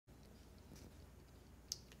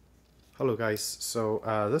Hello guys, so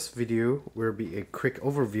this video will be a quick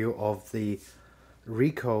overview of the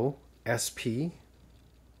Ricoh SP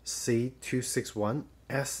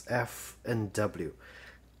C261SFNw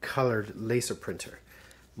colored laser printer.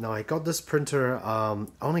 Now I got this printer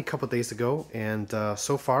only a couple days ago, and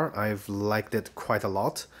so far I've liked it quite a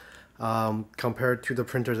lot compared to the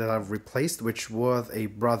printer that I've replaced, which was a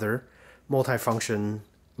Brother multifunction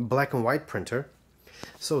black and white printer.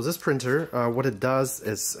 So this printer, what it does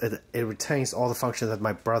is it retains all the functions that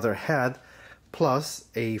my Brother had, plus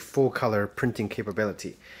a full color printing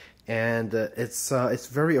capability, and it's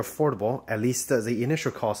very affordable. At least the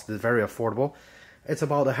initial cost is very affordable. It's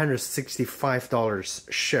about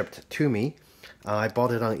 $165 shipped to me. I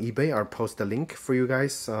bought it on eBay. I'll post the link for you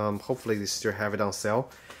guys. Hopefully they still have it on sale.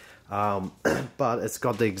 But it's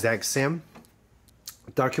got the exact same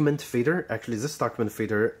document feeder. Actually, this document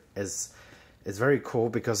feeder is very cool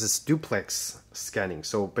because it's duplex scanning.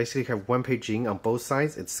 So basically you have one page ink on both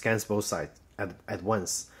sides. It scans both sides at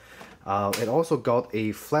once. It also got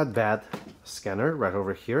a flatbed scanner right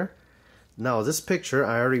over here. Now this picture,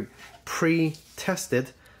 I already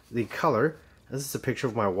pre-tested the color. This is a picture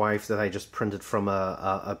of my wife that I just printed from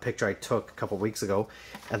a picture I took a couple weeks ago.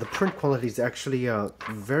 And the print quality is actually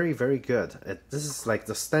very, very good. This is like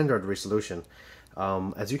the standard resolution.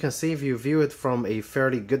 As you can see, if you view it from a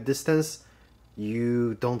fairly good distance,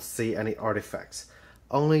 you don't see any artifacts.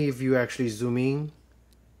 Only if you actually zoom in,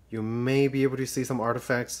 you may be able to see some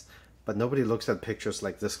artifacts, but nobody looks at pictures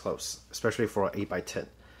like this close, especially for an 8x10.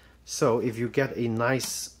 So if you get a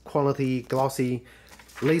nice quality glossy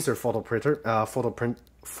laser photo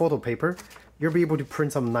paper, you'll be able to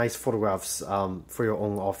print some nice photographs for your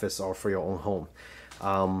own office or for your own home.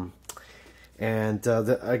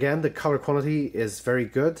 Again, the color quality is very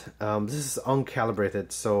good. This is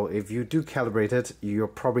uncalibrated, so if you do calibrate it, you'll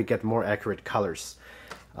probably get more accurate colors.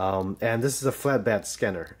 And this is a flatbed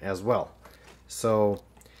scanner as well. So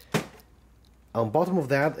on bottom of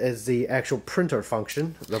that is the actual printer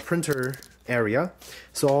function, the printer area.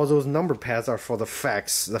 So all those number pads are for the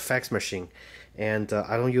fax machine. And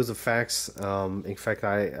I don't use the fax. In fact,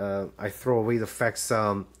 I throw away the fax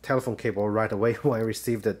telephone cable right away when I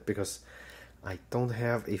received it, because I don't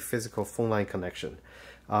have a physical phone line connection.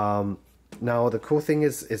 Now the cool thing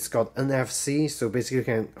is it's got NFC, so basically you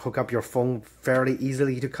can hook up your phone fairly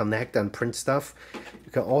easily to connect and print stuff.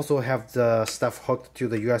 You can also have the stuff hooked to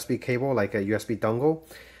the USB cable, like a USB dongle,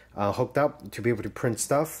 hooked up to be able to print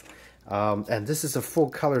stuff. And this is a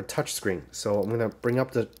full color touchscreen. So I'm gonna bring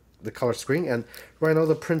up the color screen, and right now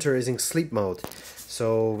the printer is in sleep mode.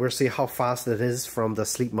 So we'll see how fast it is from the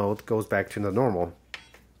sleep mode goes back to the normal.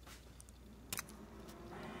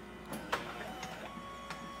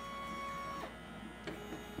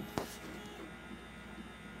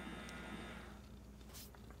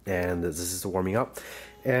 And this is warming up,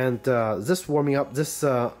 and this warming up,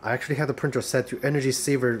 I actually had the printer set to energy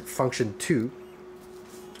saver function 2.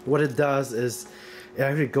 What it does is it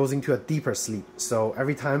actually goes into a deeper sleep, so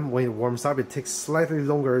every time when it warms up, it takes slightly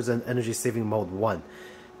longer than energy saving mode 1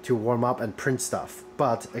 to warm up and print stuff.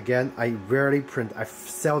 But again, I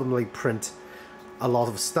seldomly print a lot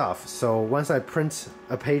of stuff, so once I print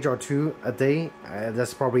a page or two a day,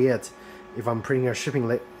 that's probably it. If I'm printing a shipping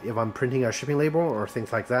label or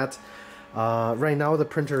things like that. Right now the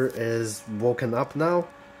printer is woken up now,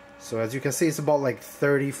 so as you can see, it's about like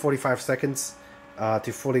 30-45 seconds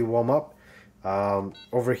to fully warm up.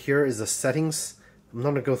 Over here is the settings. I'm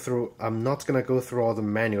not gonna go through all the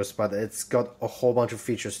menus, but it's got a whole bunch of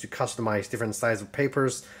features to customize different sizes of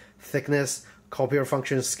papers, thickness, copier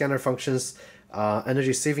functions, scanner functions,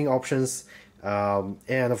 energy saving options.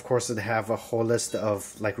 And of course, it have a whole list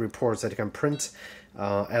of like reports that you can print,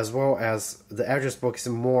 as well as the address book is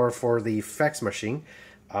more for the fax machine.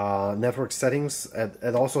 Network settings.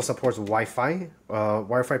 It also supports Wi-Fi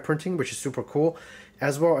printing, which is super cool,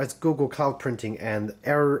 as well as Google Cloud printing and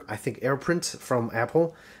AirPrint from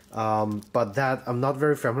Apple. But that I'm not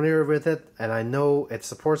very familiar with it, and I know it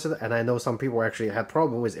supports it, and I know some people actually had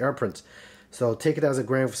problem with AirPrint. So take it as a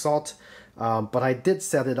grain of salt. But I did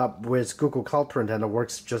set it up with Google Cloud Print, and it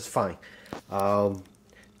works just fine. Now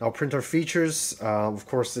printer features, of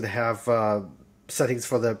course, it have settings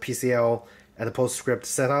for the PCL and the PostScript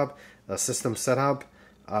setup, system setup.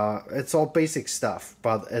 It's all basic stuff,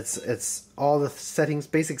 but it's all the settings,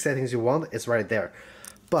 basic settings you want. It's right there.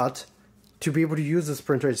 But to be able to use this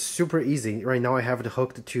printer, it's super easy. Right now I have it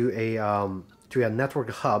hooked to a network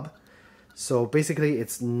hub. So basically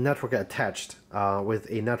it's network attached with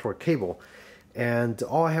a network cable, and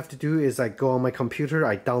all I have to do is I go on my computer,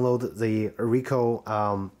 I download the Ricoh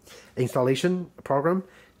installation program,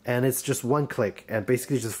 and it's just one click, and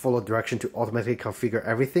basically just follow direction to automatically configure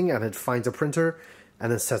everything, and it finds a printer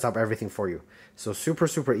and then sets up everything for you. So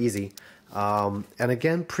super easy. And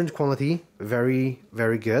again, print quality very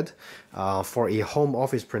good for a home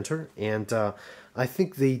office printer. And I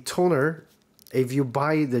think the toner, if you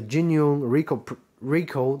buy the genuine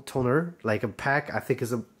Ricoh toner, like a pack, I think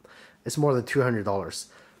it's more than $200.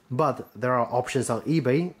 But there are options on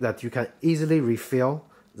eBay that you can easily refill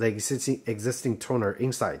the existing toner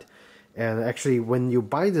inside. And actually, when you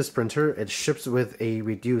buy this printer, it ships with a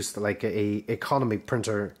reduced, like a economy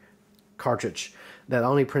printer cartridge that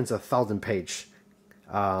only prints 1,000 page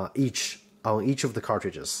each on each of the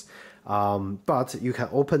cartridges. But you can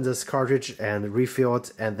open this cartridge and refill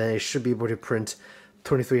it, and then it should be able to print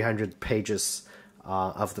 2,300 pages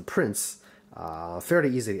of the prints fairly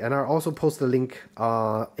easily. And I'll also post the link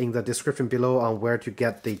in the description below on where to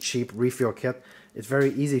get the cheap refill kit. It's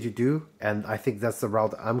very easy to do, and I think that's the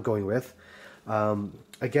route I'm going with.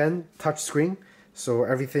 Again, touch screen, so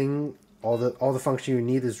everything, all the function you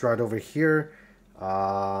need is right over here.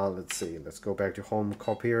 Let's see, let's go back to home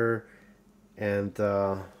copier, and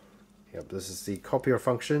yep, this is the copier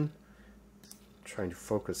function. Trying to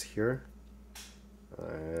focus here,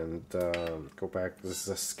 and go back. This is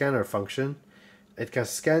a scanner function. It can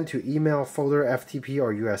scan to email, folder, FTP,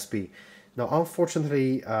 or USB. Now,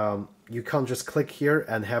 unfortunately, you can't just click here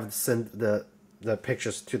and have it send the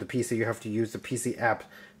pictures to the PC. You have to use the PC app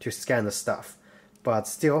to scan the stuff. But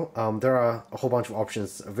still, there are a whole bunch of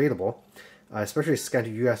options available, especially scan to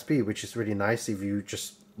USB, which is really nice if you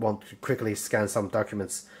just want to quickly scan some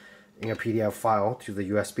documents in a PDF file to the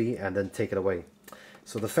USB and then take it away.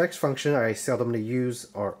 So the fax function I seldomly use,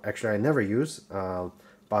 or actually I never use,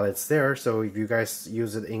 but it's there. So if you guys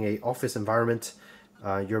use it in a office environment,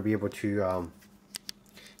 you'll be able to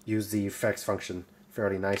use the fax function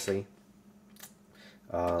fairly nicely.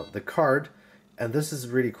 The card, and this is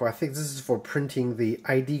really cool. I think this is for printing the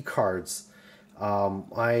ID cards.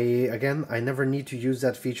 I never need to use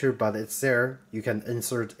that feature, but it's there. You can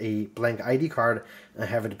insert a blank ID card and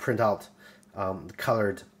have it print out the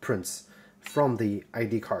colored prints from the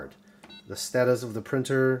ID card. The status of the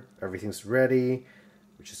printer, everything's ready,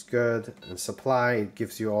 which is good. And supply, it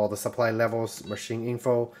gives you all the supply levels, machine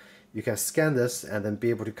info. You can scan this and then be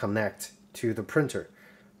able to connect to the printer.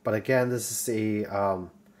 But again, this is a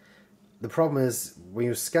the problem is when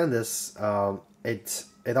you scan this,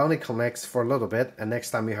 it only connects for a little bit, and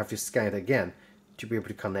next time you have to scan it again to be able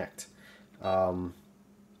to connect. And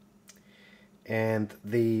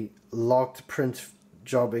the locked print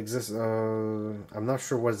job exists. I'm not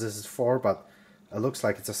sure what this is for, but it looks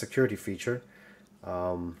like it's a security feature.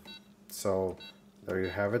 So there you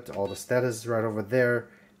have it. All the status right over there,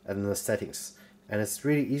 and the settings. And it's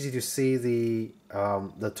really easy to see the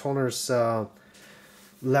toners,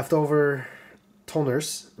 leftover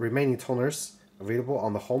toners, remaining toners available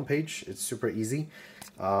on the home page. It's super easy.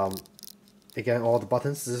 Again, all the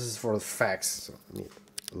buttons. This is for the fax. So let me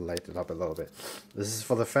light it up a little bit. This is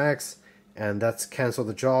for the fax, and that's cancel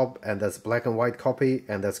the job, and that's black and white copy,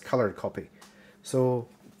 and that's colored copy. So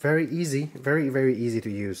very easy, very easy to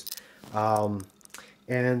use.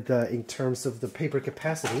 And in terms of the paper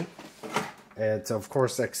capacity, it of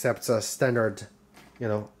course accepts a standard,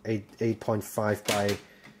 8.5 by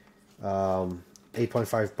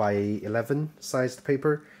 8.5 by 11 sized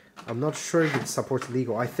paper. I'm not sure if it supports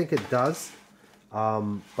legal. I think it does,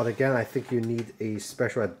 but again, I think you need a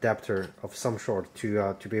special adapter of some sort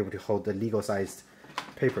to be able to hold the legal sized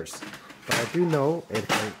papers. But I do know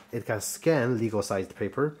it can scan legal sized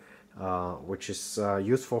paper, which is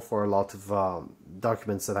useful for a lot of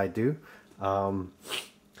documents that I do.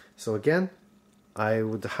 So again, I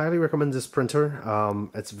would highly recommend this printer.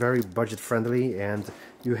 It's very budget friendly, and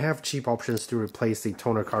you have cheap options to replace the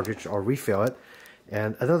toner cartridge or refill it.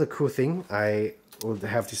 And another cool thing, I would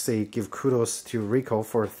have to say, give kudos to Ricoh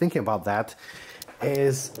for thinking about that,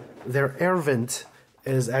 is their air vent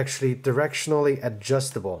is actually directionally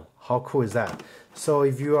adjustable. How cool is that? So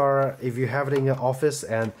if you have it in your office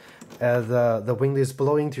and the wind is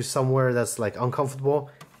blowing to somewhere that's like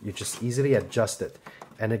uncomfortable, you just easily adjust it,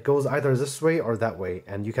 and it goes either this way or that way,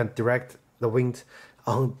 and you can direct the wind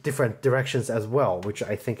on different directions as well, which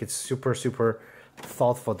I think is super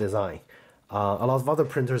thoughtful design. A lot of other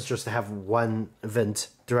printers just have one vent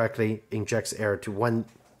directly injects air to one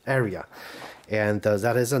area, and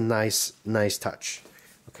that is a nice touch.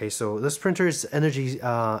 Okay, so this printer is Energy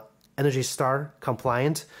Star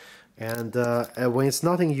compliant, and when it's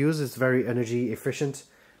not in use, it's very energy efficient.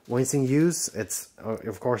 When it's in use, it's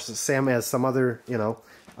of course the same as some other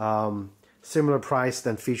similar priced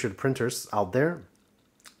and featured printers out there.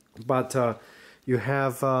 But you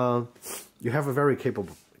have a very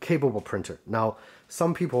capable printer. Now,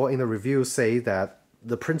 some people in the review say that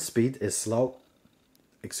the print speed is slow.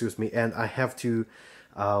 Excuse me, and I have to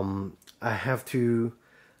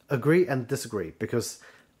agree and disagree, because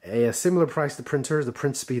a similar price to printer, the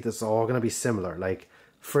print speed is all gonna be similar. Like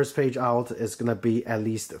first page out is gonna be at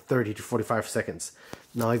least 30 to 45 seconds.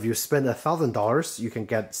 Now, if you spend $1,000, you can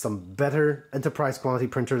get some better enterprise quality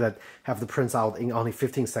printer that have the prints out in only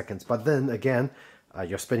 15 seconds. But then again,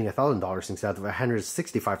 you're spending $1,000 instead of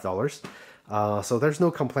 $165. So there's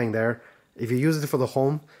no complaint there. If you use it for the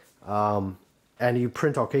home and you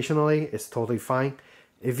print occasionally, it's totally fine.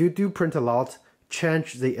 If you do print a lot,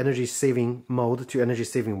 change the energy saving mode to energy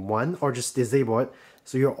saving 1, or just disable it,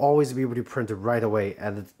 so you'll always be able to print it right away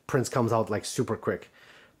and the prints comes out like super quick.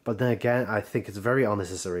 But then again, I think it's very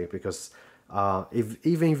unnecessary, because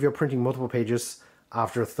even if you're printing multiple pages,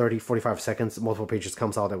 after 30-45 seconds, multiple pages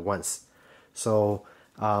comes out at once. So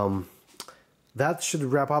that should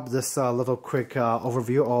wrap up this little quick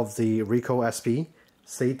overview of the Ricoh SP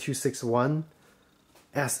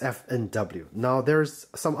C261SFNw. Now there's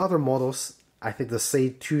some other models. I think the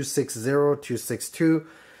C260, 262,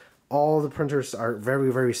 all the printers are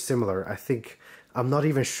very similar. I'm not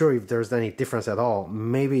even sure if there's any difference at all.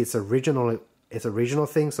 Maybe it's a regional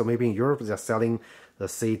thing. So maybe in Europe they're selling the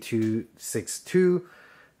C262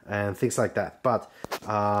 and things like that. But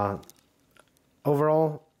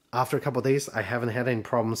overall, after a couple of days, I haven't had any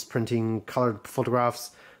problems printing colored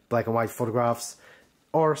photographs, black and white photographs,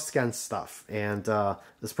 or scanned stuff. And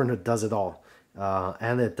this printer does it all.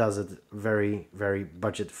 And it does it very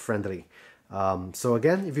budget friendly. So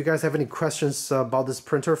again, if you guys have any questions about this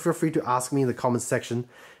printer, feel free to ask me in the comments section,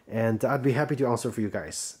 and I'd be happy to answer for you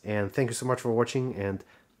guys. And thank you so much for watching, and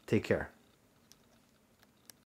take care.